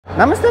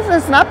నమస్తే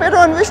ఫ్రెండ్స్, నా పేరు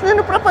అన్వేషణ.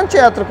 నేను ప్రపంచ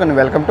యాత్రికుని.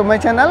 Welcome to my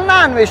channel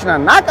నaaanveshana.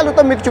 నా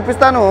కళ్ళతో మీకు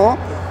చూపిస్తాను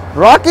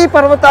రాకీ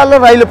పర్వతాల్లో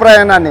రైలు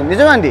ప్రయాణాన్ని.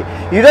 నిజమండి,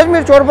 ఈరోజు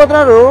మీరు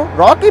చూడబోతున్నారు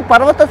రాకీ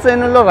పర్వత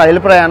శ్రేణుల్లో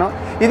రైలు ప్రయాణం.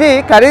 ఇది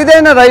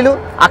ఖరీదైన రైలు.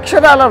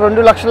 అక్షరాల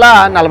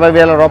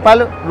 2,40,000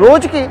 రూపాయలు,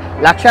 రోజుకి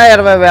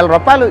 1,20,000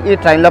 రూపాయలు ఈ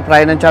ట్రైన్లో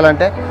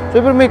ప్రయాణించాలంటే. సో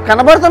ఇప్పుడు మీకు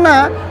కనబడుతున్న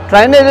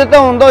ట్రైన్ ఏదైతే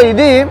ఉందో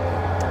ఇది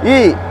ఈ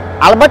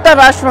అల్బర్టా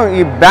రాష్ట్రం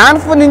ఈ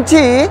బ్యాన్ఫ్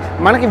నుంచి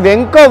మనకి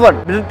వెంకోవర్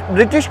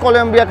బ్రిటిష్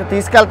కొలంబియాకి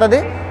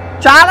తీసుకెళ్తుంది.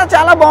 చాలా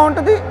చాలా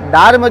బాగుంటుంది.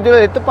 దారి మధ్యలో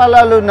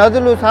ఎత్తుపల్లాలు,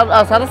 నదులు,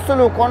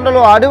 సరస్సులు,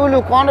 కొండలు, అడవులు,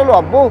 కోనలు.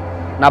 అబ్బో,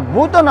 నా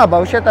భూతో నా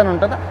భవిష్యత్ అని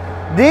ఉంటుందా.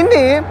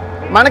 దీన్ని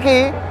మనకి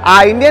ఆ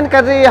ఇండియన్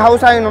కర్రీ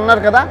హౌస్ ఆయన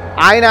ఉన్నారు కదా,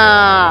 ఆయన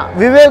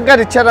వివేక్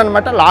గారు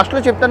ఇచ్చారనమాట.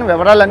 లాస్ట్లో చెప్తాను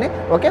వివరాలన్నీ.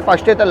 ఓకే,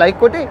 ఫస్ట్ అయితే లైక్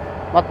కొట్టి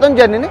మొత్తం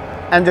జర్నీని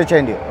ఎంజాయ్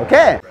చేయండి.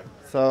 ఓకే,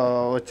 సో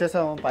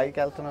వచ్చేసాము, పైకి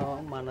వెళ్తున్నాము.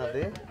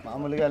 మనది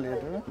మామూలుగా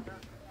లేదు.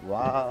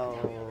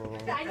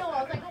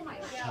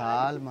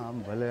 చాలా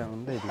భలే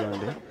ఉంది.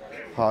 ఇదిగోండి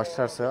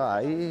హాస్టర్స్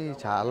అవి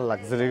చాలా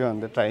లగ్జరీగా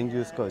ఉంది. ట్రైన్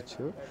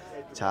చూసుకోవచ్చు,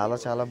 చాలా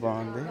చాలా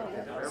బాగుంది.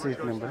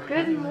 సీట్ నెంబర్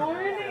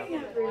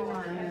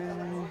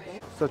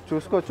సో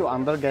చూసుకోవచ్చు.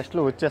 అందరు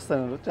గెస్ట్లు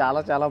వచ్చేస్తున్నారు. చాలా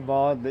చాలా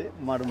బాగుంది.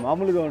 మరి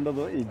మామూలుగా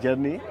ఉండదు ఈ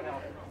జర్నీ.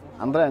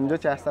 అందరూ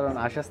ఎంజాయ్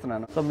చేస్తారని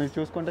ఆశిస్తున్నాను. సో మీరు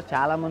చూసుకుంటే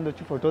చాలామంది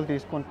వచ్చి ఫోటోలు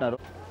తీసుకుంటున్నారు.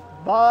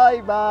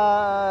 బాయ్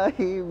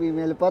బాయ్, మేము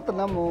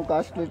వెళ్ళిపోతున్నాము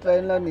కాస్ట్లీ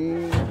ట్రైన్లోని.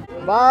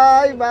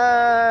 బాయ్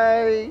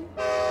బాయ్,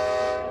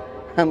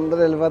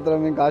 అందరూ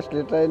వెళ్ళిపోతున్నాం మేము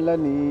కాస్ట్లీ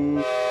ట్రైన్లోని.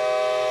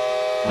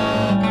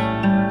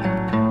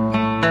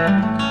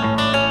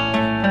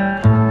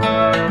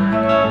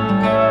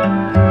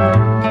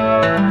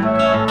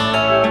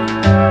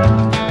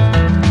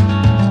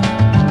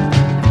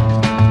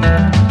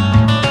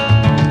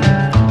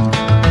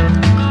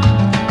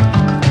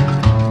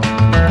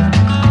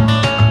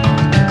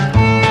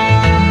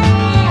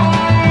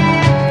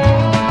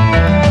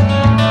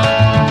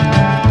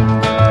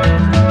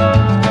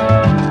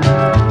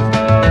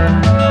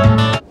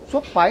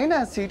 పైన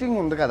సీటింగ్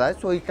ఉంది కదా,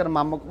 సో ఇక్కడ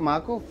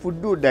మాకు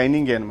ఫుడ్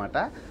డైనింగ్ అనమాట.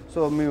 సో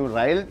మేము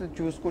రైలు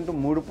చూసుకుంటూ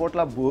 3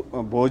 పూట్ల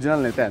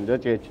భోజనాలను అయితే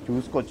ఎంజాయ్ చేయొచ్చు.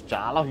 చూసుకోవచ్చు,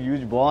 చాలా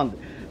హ్యూజ్, బాగుంది,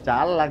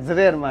 చాలా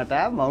లగ్జరీ అనమాట.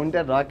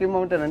 మౌంటైన్, రాకీ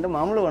మౌంటైన్ అంటే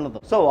మామూలుగా ఉండదు.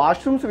 సో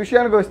వాష్రూమ్స్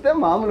విషయానికి వస్తే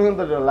మామూలుగా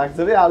ఉంటుంది.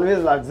 లగ్జరీ,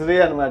 ఆల్వేస్ లగ్జరీ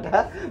అనమాట.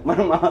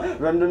 మనం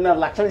 2.5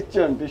 లక్షలు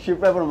ఇచ్చాం. టిష్యూ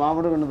పేపర్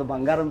మామూలుగా ఉండదు,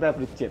 బంగారం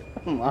పేపర్ ఇచ్చారు,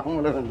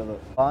 మామూలుగా ఉండదు.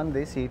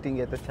 బాగుంది,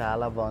 సీటింగ్ అయితే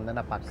చాలా బాగుంది.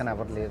 నా పక్కన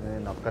ఎవరు లేదు,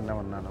 నేను ఒక్కనే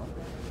ఉన్నాను.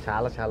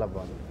 చాలా చాలా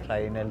బాగుంది.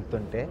 ట్రైన్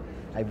వెళ్తుంటే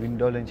ఆ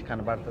విండో నుంచి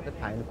కనబడుతుంది.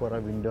 పైన కూడా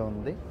విండో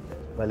ఉంది,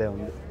 భలే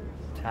ఉంది.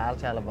 చాలా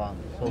చాలా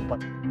బాగుంది,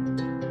 సూపర్.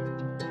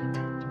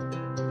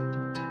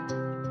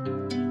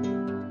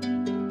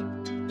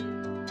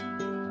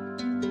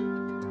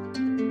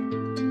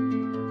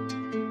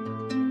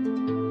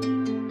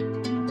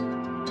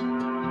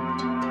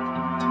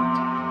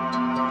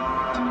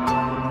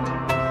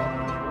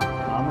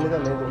 మామూలుగా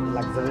లేదు,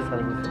 లగ్జరీ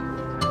సర్వీస్.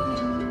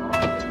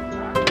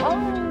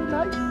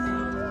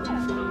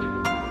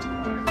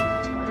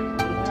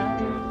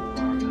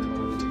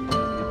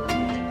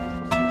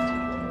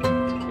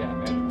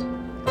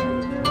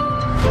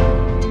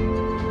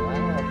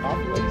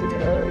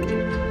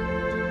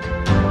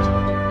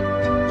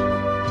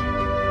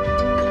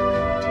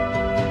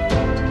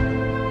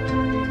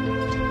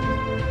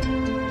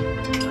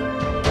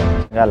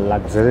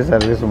 లగ్జరీ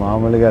సర్వీస్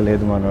మామూలుగా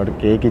లేదు. మనోడు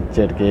కేక్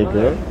ఇచ్చాడు. కేక్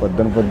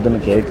పొద్దున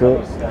కేకు,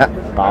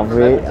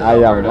 కాఫీ.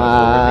 అయ్యమ్మా,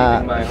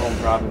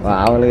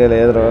 మామూలుగా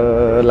లేదు,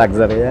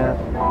 luxury.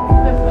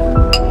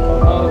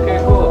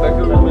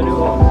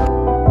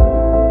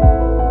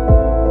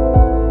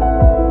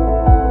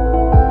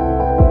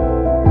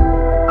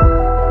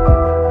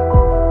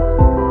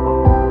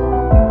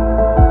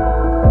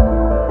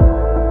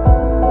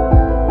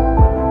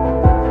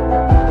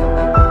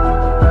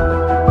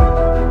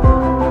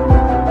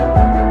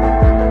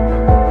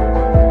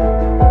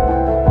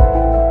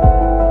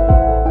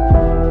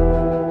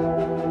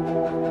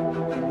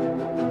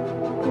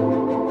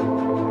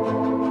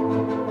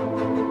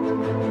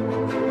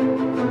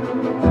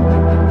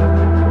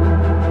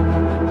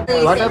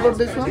 What about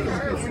this one?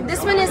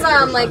 This one is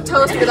like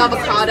toast with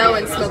avocado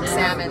and smoked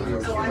salmon.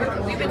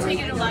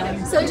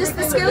 So just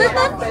the skillet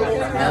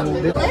then?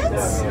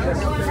 Let's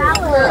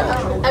for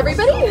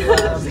everybody.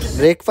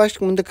 Breakfast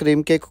ముందు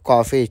cream cake,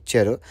 coffee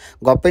ఇచ్చారు.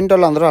 గొప్పింటి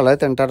వాళ్ళు అందరూ అలా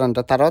తింటారంట.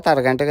 తర్వాత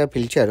అరగంటగా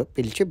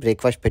పిలిచి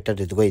బ్రేక్ఫాస్ట్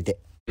పెట్టారు. ఇదిగో ఇదే.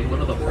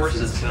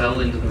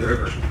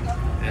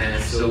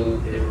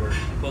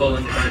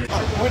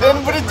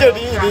 బ్రిడ్జ్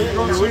అది,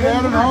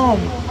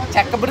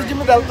 చెక్క బ్రిడ్జ్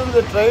మీద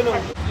వెళ్తుంది ట్రైన్.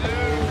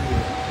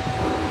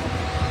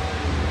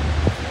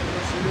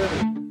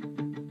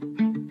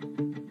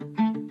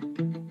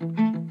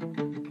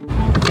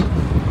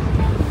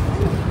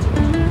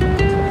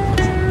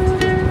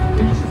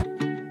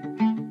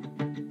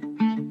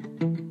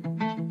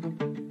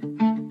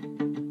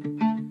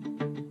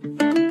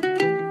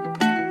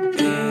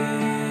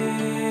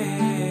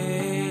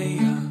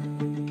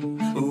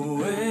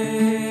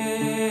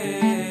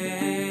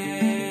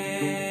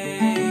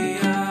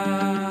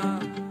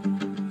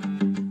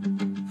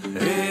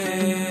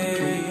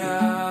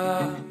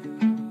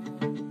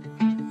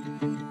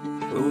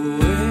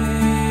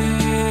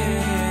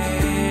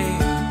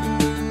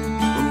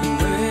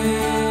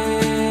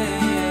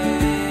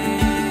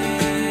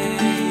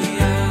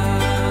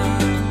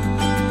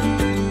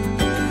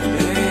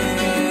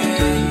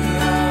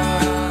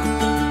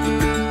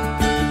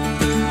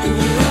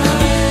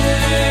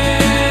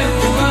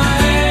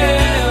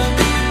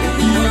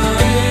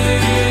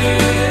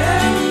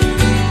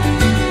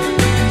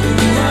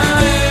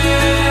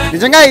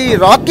 నిజంగా ఈ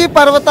రాకీ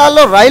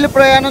పర్వతాల్లో రైలు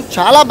ప్రయాణం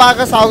చాలా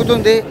బాగా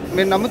సాగుతుంది.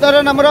 మీరు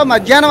నమ్ముతారో నమ్మరో,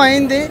 మధ్యాహ్నం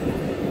అయింది.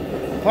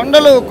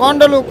 కొండలు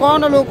కొండలు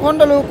కోనలు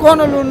కొండలు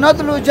కోనలు,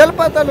 నదులు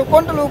జలపాతాలు,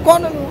 కొండలు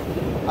కోనలు,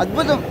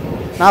 అద్భుతం.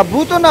 నా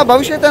భూతం నా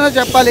భవిష్యత్ అనే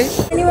చెప్పాలి.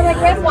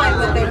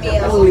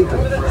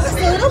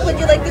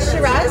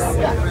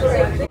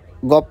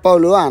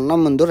 గొప్పలు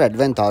అన్నం ముందు రెడ్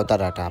వైన్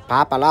తాగుతారట.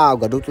 పాప అలా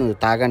గడుగుతుంది,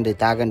 తాగండి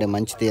తాగండి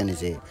మంచిది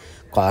అనేసి.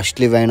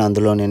 కాస్ట్లీ వైన్,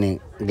 అందులోనే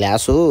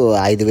గ్లాసు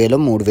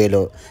 5,000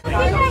 3,000.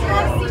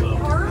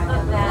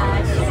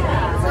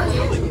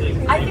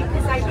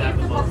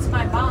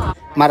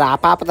 మరి ఆ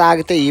పాప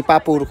తాగితే ఈ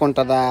పాప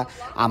ఊరుకుంటుందా?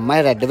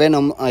 అమ్మాయి రెడ్ వైన్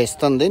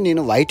ఇస్తుంది,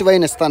 నేను వైట్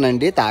వైన్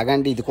ఇస్తానండి,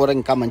 తాగండి, ఇది కూడా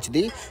ఇంకా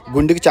మంచిది,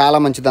 గుండెకి చాలా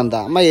మంచిది అందా.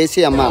 అమ్మ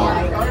ఏసీ అమ్మ.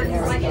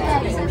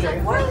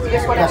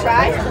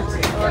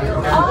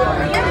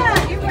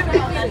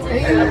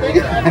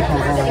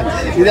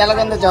 ఇది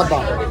ఎలాగుందో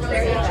చూద్దాం.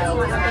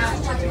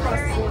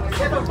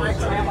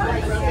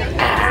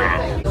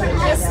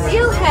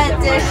 Steelhead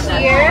dish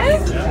here.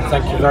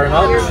 Thank you very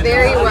much. You're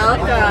very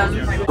welcome.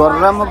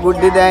 Gurramma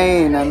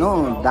గుడ్డిదైనను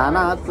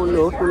దానాకు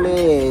లోటు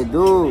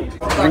లేదు.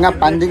 ఇంకా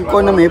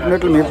పందింకొని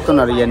మేపినట్లు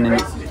మేపుతున్నారు ఇవన్నీ.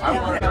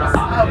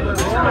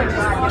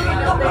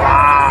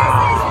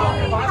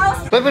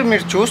 ఇప్పుడు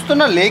మీరు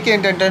చూస్తున్న లేక్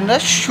ఏంటంటే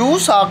షూ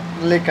సాక్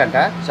లేక్ అంట.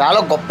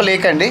 చాలా గొప్ప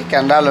లేక్ అండి.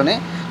 కెనడాలోని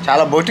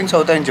చాలా బోటింగ్స్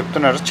అవుతాయని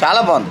చెప్తున్నారు.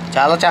 చాలా బాగుంది.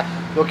 చాలా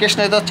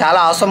లొకేషన్ అయితే చాలా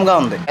ఆసమ్గా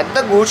ఉంది. పెద్ద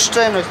గూడ్స్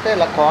ట్రైన్ వస్తే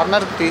ఇలా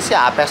కార్నర్కి తీసి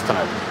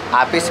ఆపేస్తున్నాడు.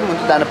 ఆపేసి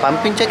ముందు దాన్ని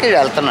పంపించాక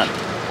వెళ్తున్నాడు.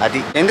 అది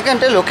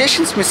ఎందుకంటే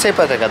లొకేషన్స్ మిస్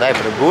అయిపోతాయి కదా.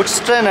 ఇప్పుడు గూడ్స్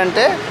ట్రైన్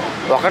అంటే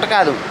ఒకటి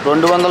కాదు,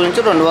 200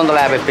 నుంచి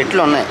 250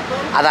 పెట్లు ఉన్నాయి.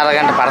 అది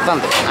అరగంట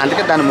పడుతుంది.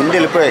 అందుకే దాని ముందు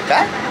వెళ్ళిపోయాక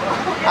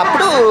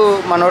అప్పుడు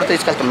మనోడు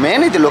తీసుకెళ్తాం.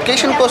 మెయిన్ ఇది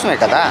లొకేషన్ కోసమే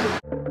కదా.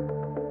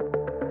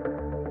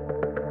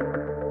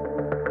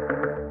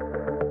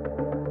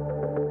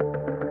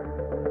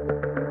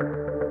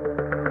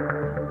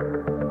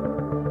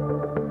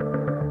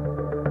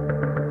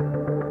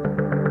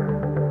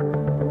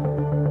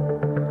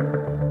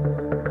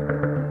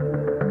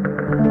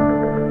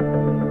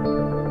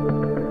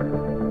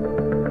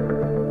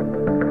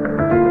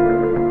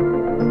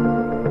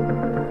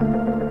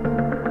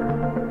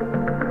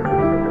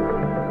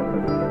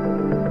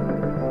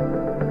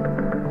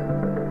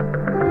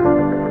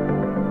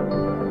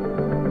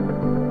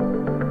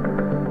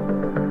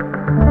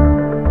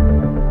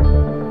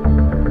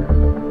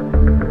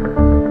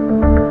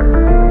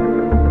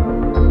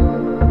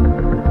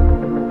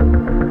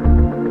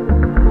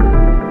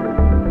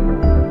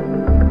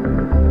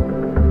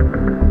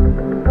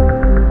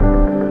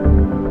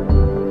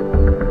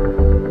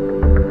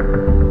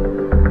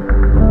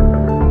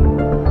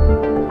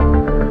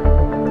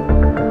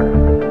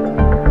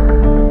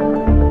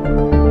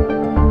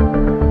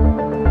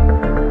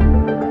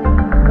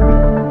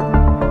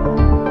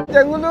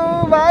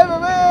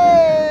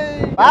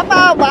 పాపా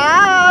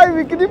బాయ్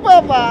వికిని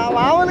పాప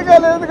మామూలుగా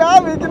లేదుగా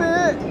వికిని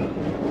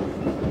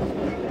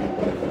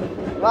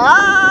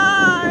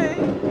బాయ్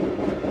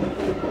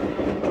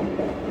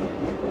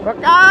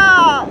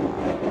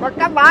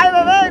కుక్క బాయ్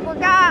రే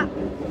కుక్క.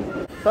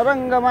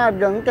 సొరంగ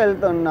మార్గంకి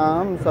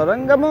వెళ్తున్నాం,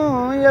 సొరంగము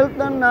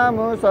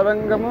వెళ్తున్నాము,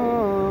 సొరంగము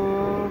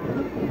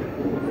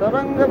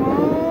సొరంగము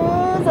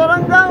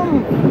సొరంగం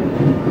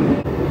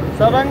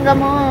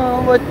సొరంగము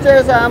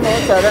వచ్చేసాము,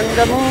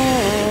 సొరంగము.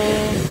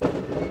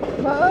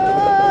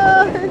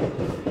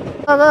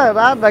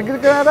 రా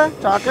దగ్గరికి రా,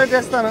 చాక్లెట్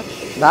ఇస్తాను.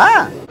 రా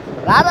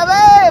రా రే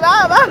రా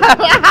రా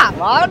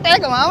బాగుంటాయి,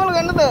 మామూలుగా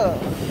ఉండదు.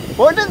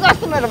 పోటీకి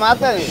వస్తున్నారు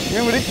మాతో,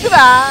 మేము రిచ్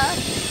రా.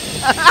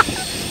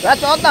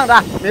 చూద్దాం రా,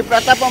 మీ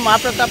ప్రతాపం మా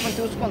ప్రతాపం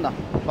చూసుకుందాం.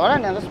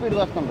 చూడండి ఎంత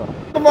స్పీడ్గా వస్తుందో.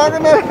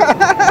 బాగున్నారు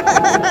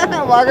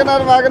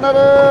బాగున్నారు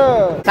బాగున్నారు.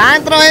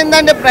 సాయంత్రం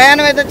అయిందండి.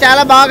 ప్రయాణం అయితే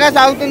చాలా బాగా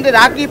సాగుతుంది.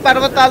 రాకీ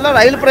పర్వతాల్లో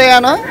రైలు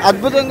ప్రయాణం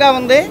అద్భుతంగా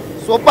ఉంది.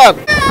 సూపర్.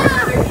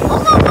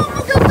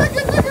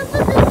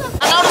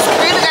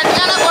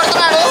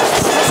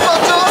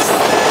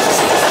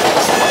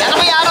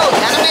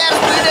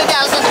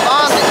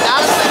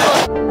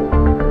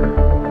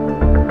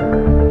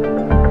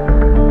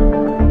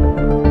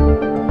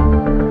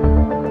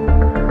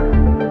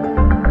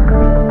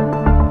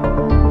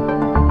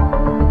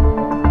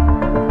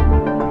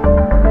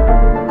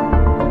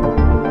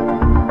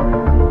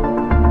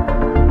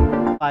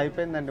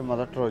 అయిపోయిందండి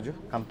మొదటి రోజు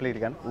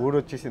కంప్లీట్గా. ఊరు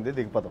వచ్చేసింది,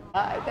 దిగిపోతాం.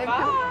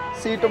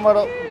 See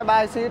tomorrow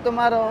bye. See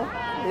tomorrow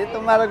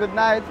good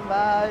night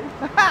bye.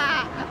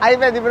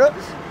 అయిపోయింది. ఇప్పుడు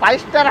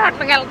 5 స్టార్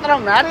హోటల్కి వెళ్తున్నాం,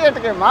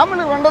 మ్యారియట్కి.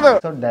 మామూలుగా ఉండదు.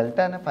 సో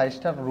డెల్టా అనే 5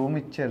 స్టార్ రూమ్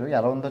ఇచ్చారు.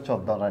 ఎలా ఉందో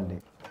చూద్దాం రండి.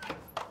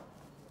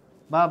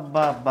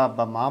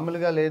 బాబా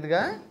మామూలుగా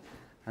లేదుగా.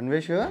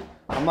 అన్వేష్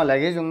అమ్మ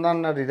లగేజ్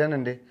ఉందన్నారు.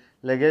 ఇదేనండి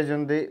లగేజ్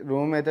ఉంది.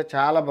 రూమ్ అయితే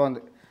చాలా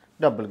బాగుంది.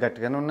 డబ్బులు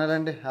గట్టిగానే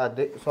ఉన్నారండి.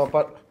 అది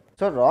సూపర్.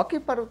 సో రాకీ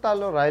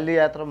పర్వతాల్లో రైలు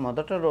యాత్ర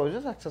మొదటి రోజు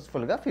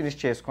సక్సెస్ఫుల్గా ఫినిష్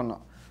చేసుకున్నాం.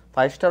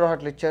 5 స్టార్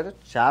హోటల్ ఇచ్చారు.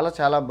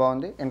 చాలా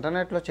బాగుంది.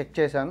 ఇంటర్నెట్లో చెక్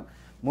చేశాను.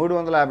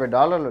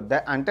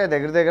 $350 అంటే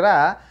దగ్గర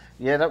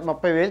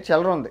 30,000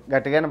 చిల్లర ఉంది.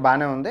 గట్టిగానే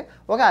బాగానే ఉంది.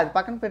 అది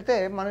పక్కన పెడితే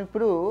మనం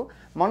ఇప్పుడు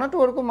మొన్నటి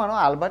వరకు మనం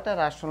ఆల్బర్టా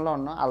రాష్ట్రంలో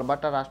ఉన్నాం.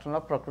 ఆల్బర్టా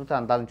రాష్ట్రంలో ప్రకృతి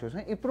అందాలను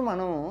చూసాం. ఇప్పుడు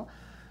మనం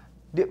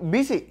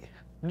BC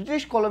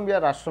బ్రిటిష్ కొలంబియా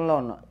రాష్ట్రంలో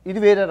ఉన్నాం. ఇది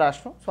వేరే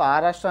రాష్ట్రం. సో ఆ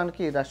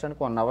రాష్ట్రానికి ఈ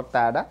రాష్ట్రానికి 1 అవర్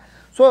తేడా.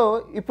 సో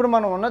ఇప్పుడు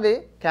మనం ఉన్నది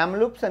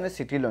కామలూప్స్ అనే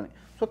సిటీలోని.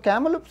 సో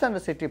కామలూప్స్ అనే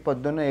సిటీ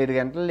పొద్దున్న 7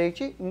 గంటలు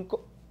లేచి ఇంకో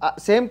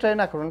సేమ్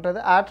ట్రైన్ అక్కడ ఉంటుంది.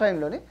 ఆ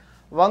ట్రైన్లోని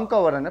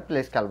వంకోవర్ అనే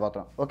ప్లేస్కి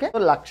వెళ్ళిపోతాం. ఓకే, సో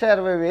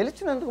 1,20,000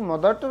 ఇచ్చినందుకు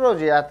మొదటి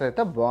రోజు యాత్ర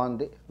అయితే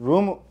బాగుంది.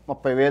 రూము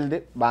 30,000ది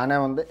బాగానే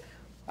ఉంది.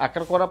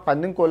 అక్కడ కూడా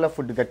పందెం కోళ్ళ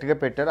ఫుడ్ గట్టిగా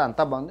పెట్టారు,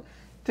 అంతా బాగుంది.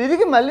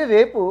 తిరిగి మళ్ళీ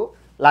రేపు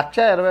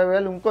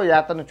 1,20,000 ఇంకో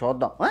యాత్రను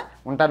చూద్దాం.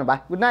 ఉంటాను,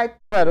 బాయ్, గుడ్ నైట్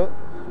గారు.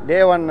 డే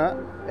 1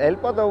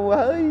 వెళ్ళిపోతావు.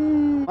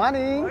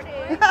 Morning,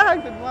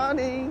 good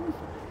morning.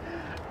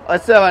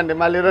 వచ్చామండి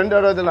మళ్ళీ 2వ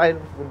రోజు.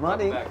 Good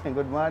morning,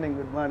 good morning,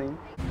 good morning.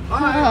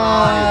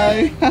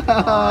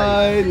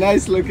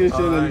 Nice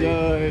location,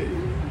 enjoy.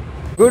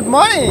 Good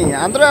morning,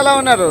 అందరూ ఎలా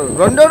ఉన్నారు?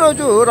 2వ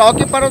రోజు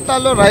రాకీ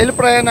పర్వతాల్లో రైలు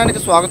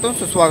ప్రయాణానికి స్వాగతం,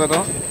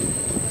 సుస్వాగతం.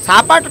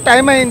 సాపాటు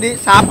టైం అయింది.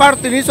 సాపాటు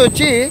తినేసి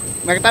వచ్చి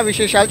మిగతా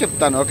విశేషాలు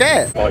చెప్తాను. ఓకే,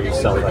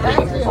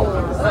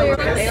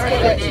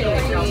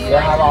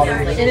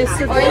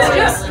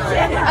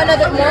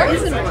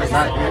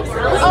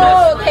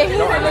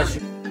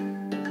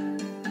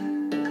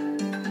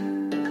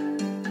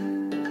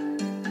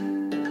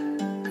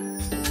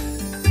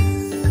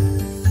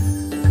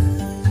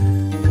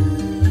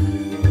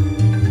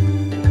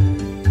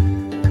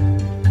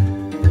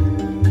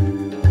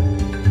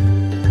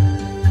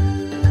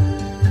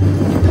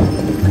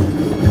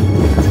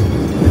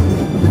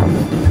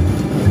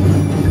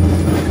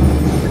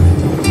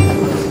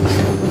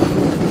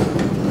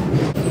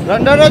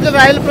 రెండో రోజు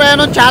రైలు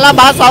ప్రయాణం చాలా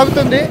బాగా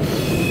సాగుతుంది.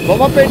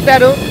 బొమ్మ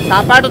పెట్టారు,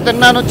 సాపాటు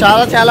తిన్నాను,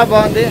 చాలా చాలా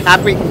బాగుంది.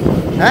 హ్యాపీ.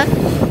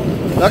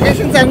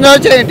 లొకేషన్స్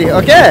ఎంజాయ్ చేయండి.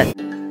 ఓకే,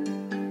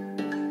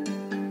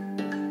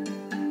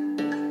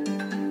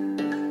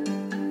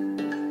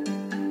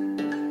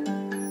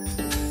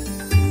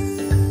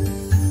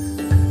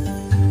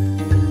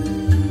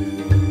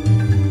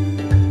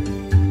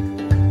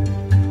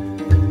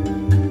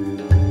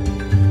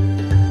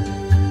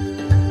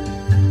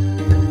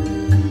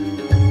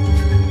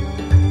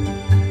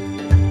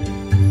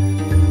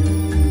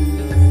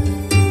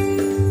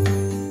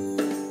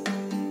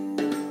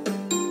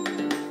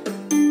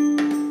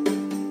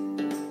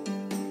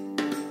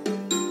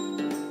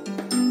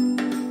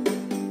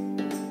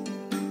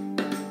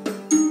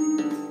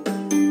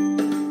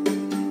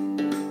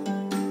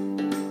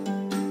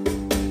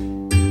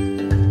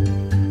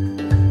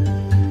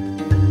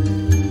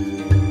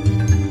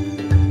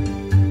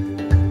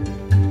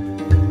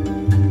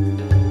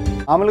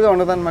 మామూలుగా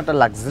ఉండదన్నమాట.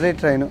 లగ్జరీ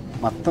ట్రైన్,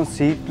 మొత్తం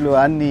సీట్లు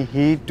అన్నీ,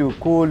 హీటు,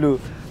 కూలు,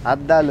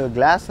 అద్దాలు,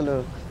 గ్లాసులు.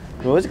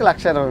 రోజుకి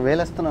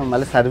 1,20,000 ఇస్తున్నాం.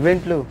 మళ్ళీ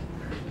సర్వెంట్లు,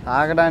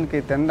 తాగడానికి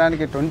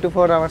తినడానికి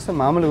 24 అవర్స్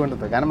మామూలుగా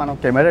ఉంటుంది. కానీ మనం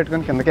కెమెరా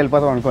పెట్టుకొని కిందకి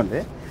వెళ్ళిపోతాం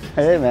అనుకోండి.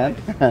 మ్యాన్.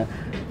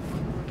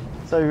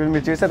 సో ఇప్పుడు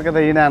మీరు చూసారు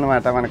కదా, ఈయన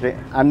అనమాట మనకి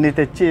అన్నీ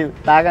తెచ్చి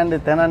తాగండి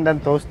తినండి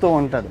అని తోస్తూ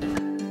ఉంటాడు.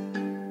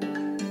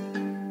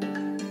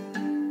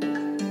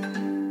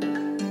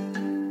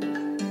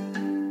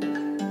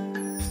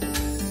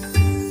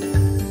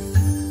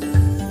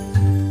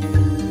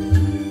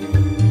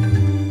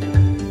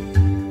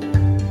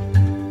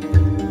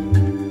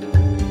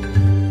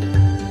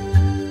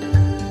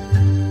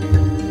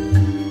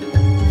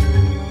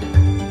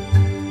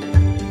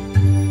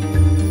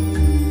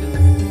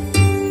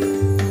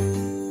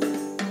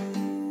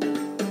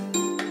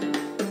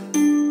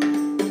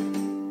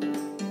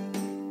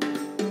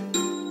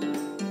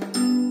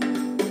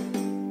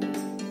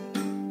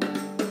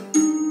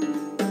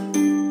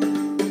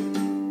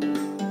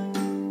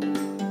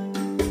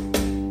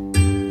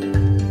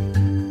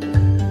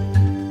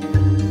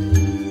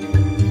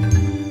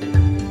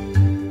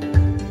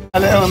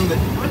 అదే ఉంది,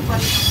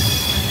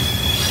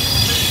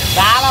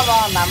 చాలా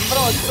బాగుంది.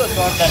 అందరం వచ్చి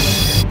చూడండి.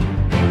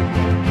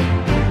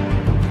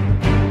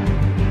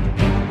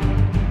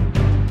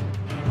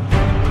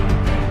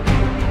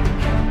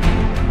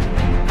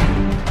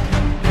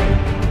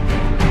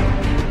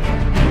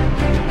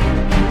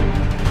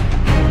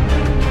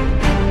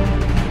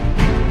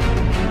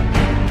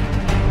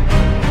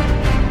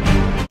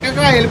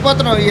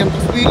 వెళ్ళిపోతున్నావు ఎంత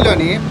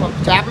స్పీడ్లోని.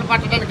 చేపలు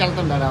పట్టడానికి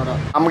వెళ్తున్నారు ఎవరో.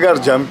 అమ్మగారు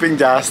జంపింగ్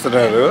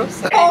చేస్తున్నారు.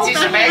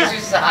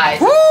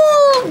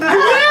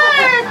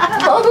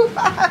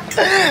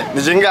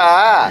 నిజంగా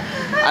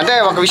అంటే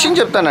ఒక విషయం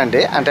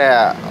చెప్తానండి, అంటే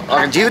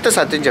ఒక జీవిత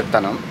సత్యం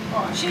చెప్తాను.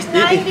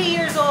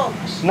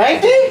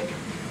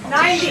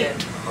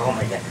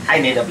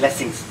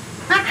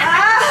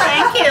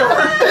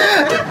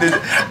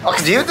 ఒక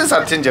జీవిత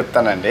సత్యం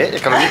చెప్తానండి.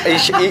 ఇక్కడ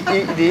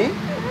ఇది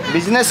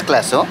బిజినెస్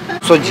క్లాసు.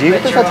 సో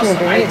జీవిత సత్యం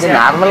ఏంటంటే ఇది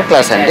నార్మల్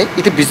క్లాస్ అండి,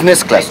 ఇది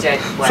బిజినెస్ క్లాస్.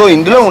 సో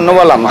ఇందులో ఉన్న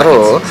వాళ్ళందరూ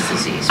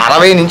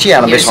 60 నుంచి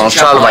 80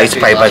 సంవత్సరాల వయసు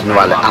పైబడిన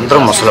వాళ్ళు, అందరూ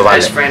ముసలి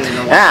వాళ్ళే.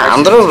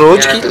 అందరూ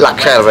రోజుకి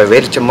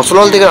 1,20,000 ఇచ్చే ముసలి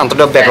వాళ్ళ దగ్గర అంత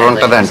డబ్బు ఎక్కడ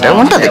ఉంటుంది అంటే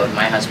ఉంటుంది.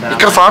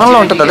 ఇక్కడ ఫారెన్లో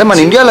ఉంటుంది. అదే మన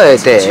ఇండియాలో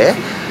అయితే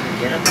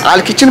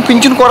వాళ్ళకి ఇచ్చిన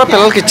పింఛను కూడా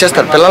పిల్లలకి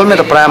ఇచ్చేస్తారు. పిల్లల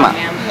మీద ప్రేమ.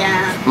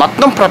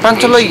 మొత్తం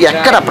ప్రపంచంలో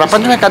ఎక్కడ,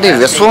 ప్రపంచమే కాదు ఈ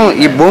విశ్వం,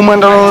 ఈ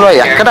భూమండలంలో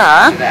ఎక్కడ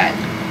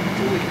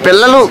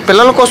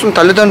పిల్లల కోసం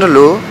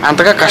తల్లిదండ్రులు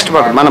అంతగా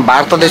కష్టపడరు, మన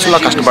భారతదేశంలో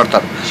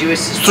కష్టపడతారు.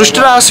 సృష్టి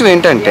రహస్యం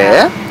ఏంటంటే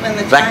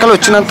రెక్కలు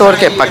వచ్చినంత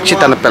వరకే పక్షి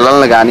తన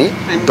పిల్లల్ని కానీ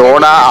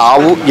దూడ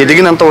ఆవు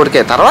ఎదిగినంత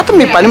వరకే. తర్వాత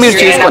మీ పని మీరు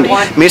చేసుకోండి,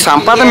 మీ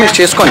సంపాదన మీరు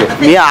చేసుకోండి,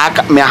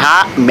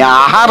 మీ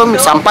ఆహారం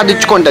మీరు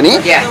సంపాదించుకోండి అని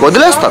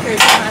వదిలేస్తారు.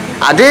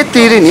 అదే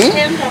తీరిని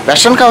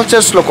వెస్ట్రన్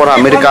కల్చర్స్లో కూడా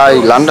అమెరికా,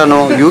 లండను,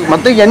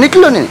 మొత్తం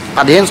ఇవన్నిటిలోనే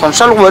 15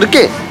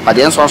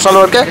 సంవత్సరాల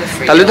వరకే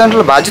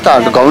తల్లిదండ్రుల బాధ్యత.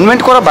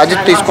 గవర్నమెంట్ కూడా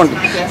బాధ్యత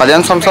తీసుకుంటుంది.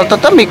 15 సంవత్సరాల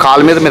తర్వాత మీ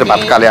కాళ్ళ మీద మీరు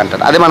బతకాలి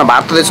అంటారు. అదే మన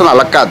భారతదేశంలో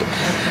అలా కాదు.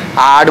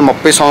 ఆడు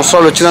 30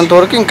 సంవత్సరాలు వచ్చినంత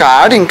వరకు ఇంకా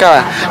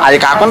అది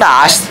కాకుండా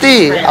ఆస్తి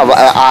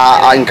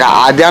ఇంకా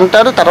అది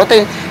అంటారు. తర్వాత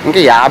ఇంకా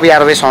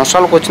 50-60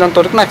 సంవత్సరాలకు వచ్చినంత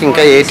వరకు నాకు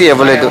ఇంకా ఏటీ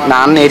ఇవ్వలేదు,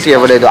 నాన్న ఏటీ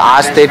ఇవ్వలేదు,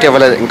 ఆస్తి ఏటీ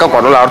ఇవ్వలేదు, ఇంకా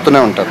గొడవలు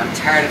ఆడుతూనే ఉంటారు.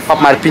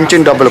 మరి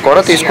పింఛన్ డబ్బులు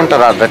కూడా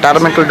తీసుకుంటారు,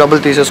 రిటైర్మెంట్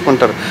డబ్బులు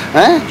తీసేసుకుంటారు.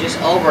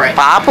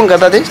 పాపం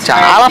కదా, అది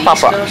చాలా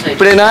పాపం.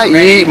 ఇప్పుడైనా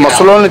ఈ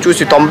ముసలోళ్ళని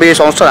చూసి 90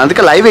 సంవత్సరాలు,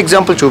 అందుకే లైవ్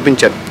ఎగ్జాంపుల్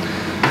చూపించాను.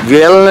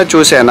 వీళ్ళని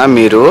చూసైనా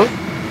మీరు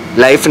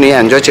లైఫ్ని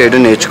ఎంజాయ్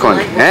చేయడం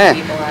నేర్చుకోండి.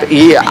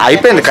 ఈ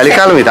అయిపోయింది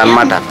కలికాలం ఇది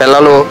అనమాట.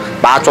 పిల్లలు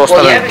బాగా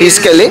చూస్తారని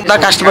తీసుకెళ్ళి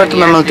కష్టపడుతూ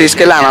మిమ్మల్ని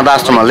తీసుకెళ్ళి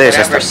అనాథాశ్రమంలో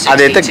వేసేస్తారు.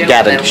 అదైతే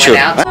గ్యారెంటీ, షూర్.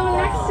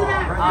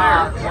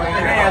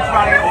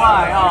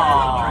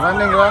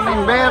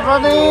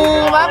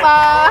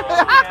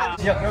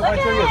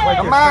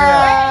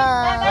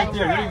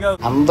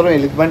 అందరం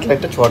ఎలుగుబంట్లు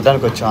అంటే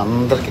చూడడానికి వచ్చాం.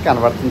 అందరికీ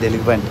కనబడుతుంది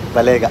ఎలుగుబంటి,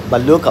 భలేగా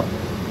బల్లూకం.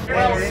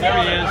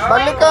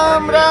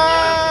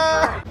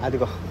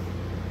 అదిగో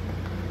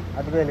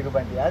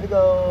ఎలుగుబంటి,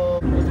 అదిగో.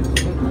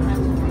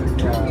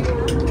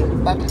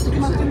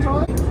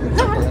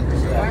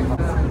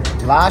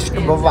 లాస్ట్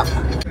బొవ్వ.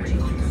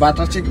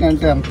 బటర్ చికెన్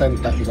అంటే ఎంత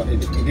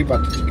ఇది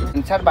butter chicken.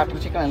 Inside butter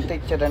chicken ఎంత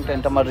ఇచ్చారంటే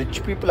ఎంత, మా రిచ్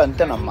పీపుల్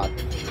అంతేనమ్మా.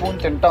 స్పూన్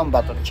తింటాం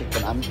బటర్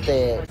చికెన్ అంతే.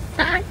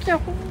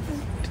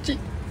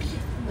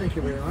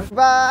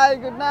 Bye,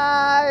 good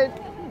night,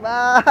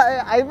 bye.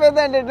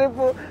 అయిపోయిందండి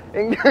ట్రిప్,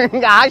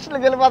 ఇంకా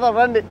హాస్టల్కి వెళ్ళిపోతాం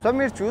రండి. సో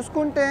మీరు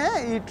చూసుకుంటే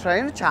ఈ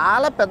ట్రైన్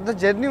చాలా పెద్ద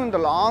జర్నీ ఉంది,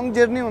 లాంగ్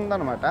జర్నీ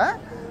ఉందన్నమాట.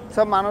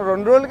 సో మనం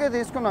 2 రోజులకే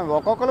తీసుకున్నాం.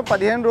 ఒక్కొక్కరు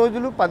 15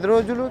 రోజులు 10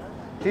 రోజులు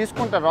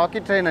తీసుకుంటారు రాకీ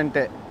ట్రైన్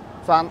అంటే.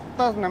 సో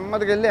అంతా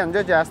నెమ్మదిగా వెళ్ళి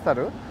ఎంజాయ్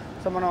చేస్తారు.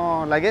 సో మనం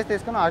లగేజ్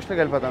తీసుకుని హాస్టల్కి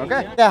వెళ్ళిపోతాం.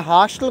 ఓకే,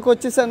 హాస్టల్కి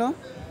వచ్చేసాను.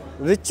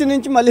 రిచ్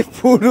నుంచి మళ్ళీ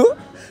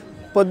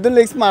పొద్దున్న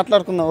లేచి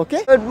మాట్లాడుకుందాం. Okay,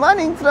 good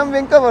morning from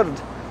వెంకవర్.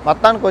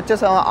 మొత్తానికి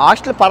వచ్చేసాం.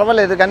 హాస్టల్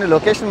పర్వాలేదు కానీ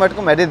లొకేషన్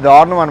మటుకు మరీ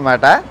దారుణం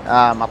అనమాట.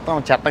 మొత్తం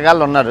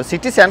చెట్టగాళ్ళు ఉన్నారు.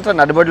 సిటీ సెంటర్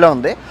నడిబడిలో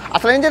ఉంది.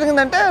 అసలు ఏం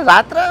జరిగిందంటే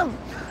రాత్రి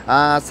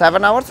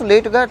 7 అవర్స్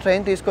లేటుగా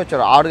ట్రైన్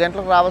తీసుకొచ్చారు. 6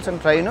 గంటలకు రావాల్సిన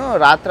ట్రైను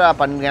రాత్రి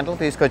 12 గంటలకు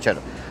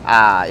తీసుకొచ్చారు.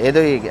 ఏదో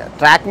ఈ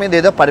ట్రాక్ మీద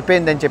ఏదో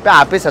పడిపోయిందని చెప్పి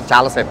ఆపేశారు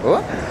చాలాసేపు.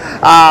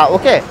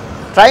 ఓకే,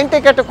 ట్రైన్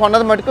టికెట్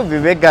కొన్నది మటుకు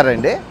వివేక్ గారు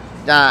అండి.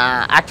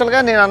 యాక్చువల్గా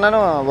నేను అన్నాను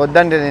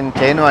వద్దండి నేను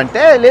చేయను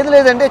అంటే,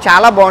 లేదండి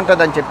చాలా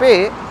బాగుంటుంది అని చెప్పి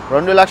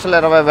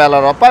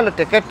 2,20,000 రూపాయలు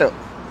టికెట్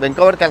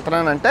వెంకవర్కి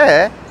వెళ్తున్నానంటే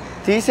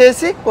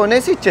తీసేసి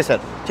కొనేసి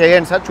ఇచ్చేశారు.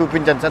 చేయండి సార్,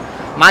 చూపించండి సార్.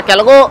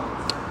 మాకెలాగో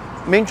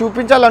మేము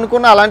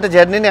చూపించాలనుకున్న అలాంటి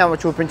జర్నీని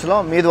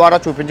చూపించలేం, మీ ద్వారా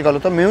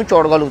చూపించగలుగుతాం, మేము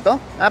చూడగలుగుతాం,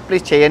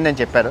 ప్లీజ్ చేయండి అని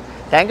చెప్పారు.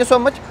 Thank you so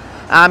much.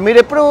 మీరు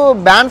ఎప్పుడు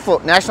బ్యాన్ఫ్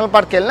నేషనల్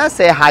పార్క్ వెళ్ళినా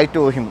say hi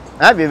to him.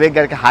 Vivek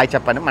గారికి హాయ్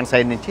చెప్పండి మన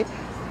సైడ్ నుంచి.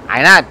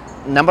 ఆయన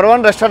నెంబర్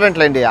 1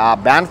 రెస్టారెంట్లు అండి. ఆ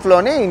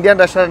బ్యాన్ఫ్లోని ఇండియన్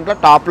రెస్టారెంట్లో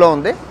టాప్లో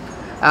ఉంది.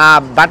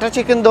 బటర్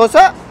చికెన్ దోశ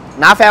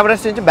నా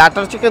ఫేవరెట్స్ నుంచి,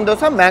 butter chicken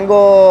dosa,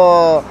 mango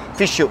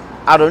fish,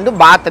 ఆ 2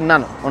 బాగా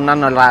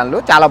ఉన్నాను రాళ్ళు,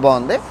 చాలా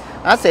బాగుంది.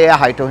 Say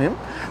hi to him.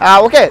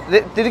 Okay,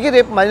 తిరిగి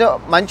రేపు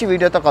మంచి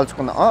వీడియోతో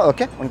కలుసుకుందాం.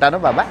 ఓకే, ఉంటాను,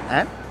 బాబా,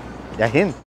 జై హింద్.